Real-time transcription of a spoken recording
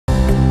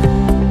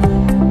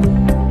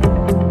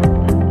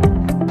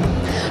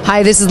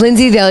Hi, this is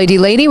Lindsay, the LED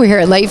Lady. We're here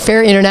at Light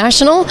Fair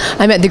International.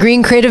 I'm at the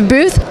Green Creative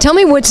booth. Tell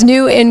me what's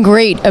new and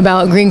great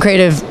about Green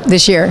Creative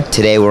this year.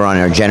 Today we're on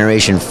our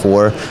generation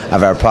 4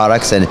 of our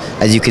products, and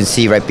as you can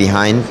see right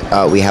behind,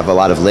 we have a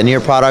lot of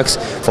linear products,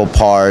 full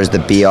PARs, the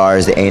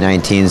BRs, the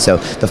A19s, so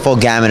the full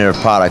gamut of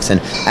products.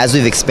 And as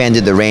we've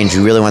expanded the range,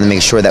 we really want to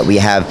make sure that we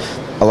have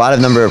a lot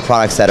of number of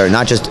products that are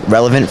not just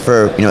relevant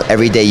for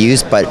everyday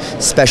use, but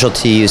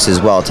specialty use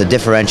as well, to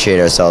differentiate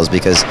ourselves,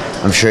 because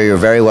I'm sure you're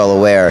very well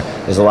aware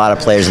there's a lot of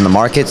players in the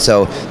market,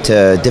 so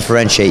to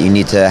differentiate you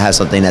need to have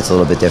something that's a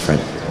little bit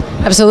different.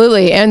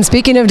 Absolutely. And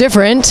speaking of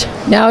different,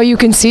 now you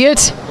can see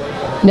it,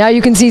 now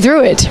you can see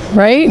through it,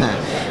 right?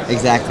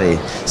 Exactly.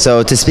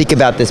 So to speak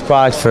about this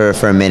product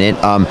for a minute,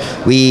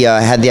 we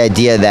had the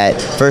idea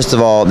that, first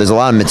of all, there's a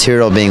lot of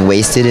material being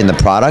wasted in the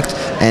product,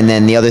 and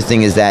then the other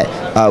thing is that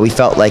we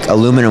felt like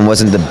aluminum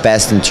wasn't the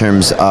best in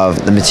terms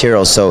of the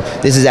material. So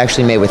this is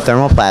actually made with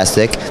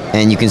thermoplastic,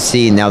 and you can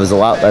see now there's a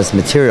lot less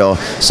material.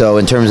 So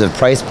in terms of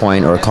price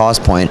point or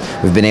cost point,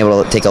 we've been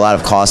able to take a lot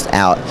of cost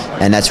out,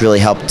 and that's really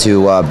helped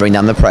to bring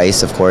down the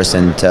price, of course,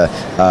 and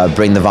to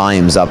bring the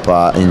volumes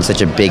up in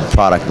such a big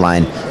product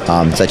line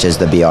such as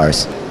the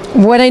BRs.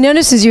 What I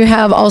noticed is you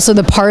have also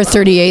the PAR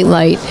 38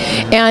 light,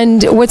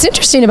 and what's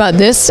interesting about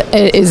this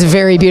is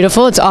very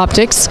beautiful, it's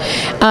optics,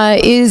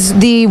 is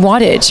the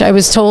wattage. I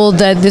was told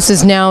that this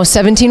is now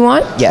 17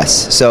 watt?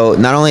 Yes, so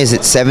not only is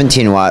it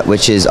 17 watt,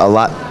 which is a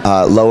lot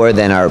lower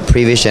than our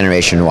previous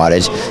generation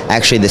wattage,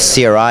 actually the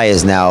CRI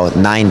is now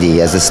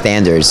 90 as the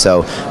standard,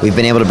 so we've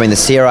been able to bring the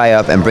CRI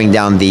up and bring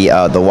down the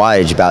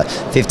wattage about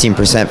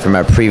 15% from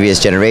our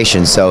previous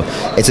generation. So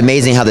it's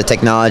amazing how the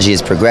technology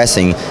is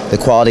progressing, the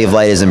quality of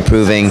light is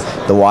improving,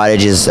 the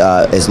wattage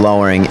is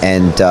lowering,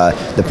 and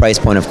the price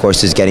point, of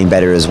course, is getting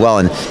better as well.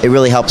 And it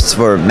really helps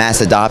for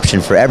mass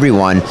adoption for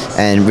everyone,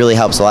 and really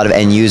helps a lot of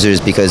end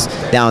users, because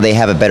now they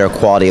have a better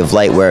quality of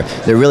light, where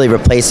they're really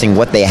replacing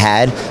what they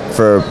had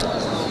for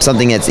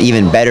something that's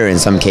even better in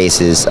some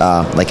cases,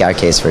 like our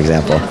case, for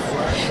example.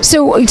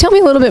 So tell me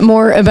a little bit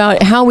more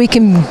about how we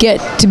can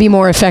get to be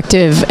more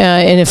effective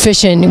and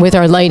efficient with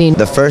our lighting.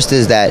 The first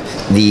is that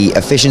the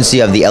efficiency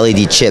of the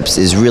LED chips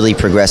is really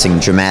progressing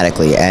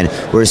dramatically, and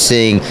we're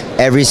seeing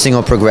every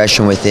single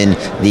progression within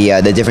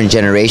the different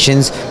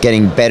generations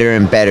getting better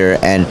and better,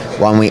 and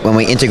when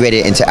we integrate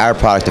it into our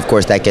product, of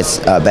course, that gets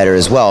better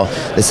as well.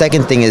 The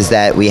second thing is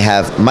that we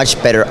have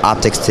much better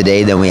optics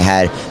today than we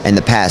had in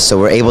the past, so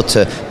we're able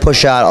to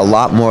push out a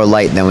lot more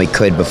light than we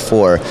could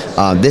before.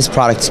 This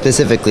product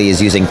specifically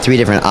is using 3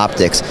 different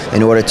optics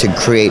in order to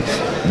create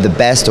the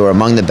best, or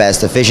among the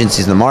best,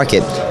 efficiencies in the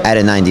market at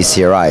a 90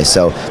 CRI.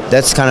 So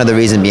that's kind of the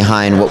reason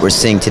behind what we're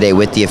seeing today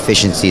with the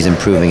efficiencies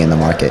improving in the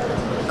market.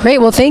 Great.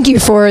 Well, thank you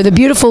for the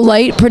beautiful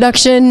light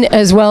production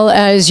as well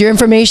as your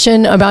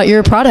information about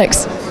your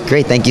products.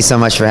 Great. Thank you so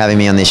much for having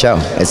me on the show.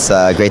 It's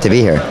great to be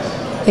here.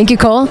 Thank you,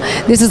 Cole.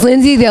 This is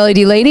Lindsay, the LED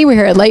Lady. We're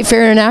here at Light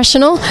Fair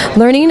International,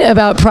 learning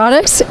about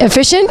products,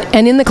 efficient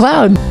and in the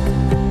cloud.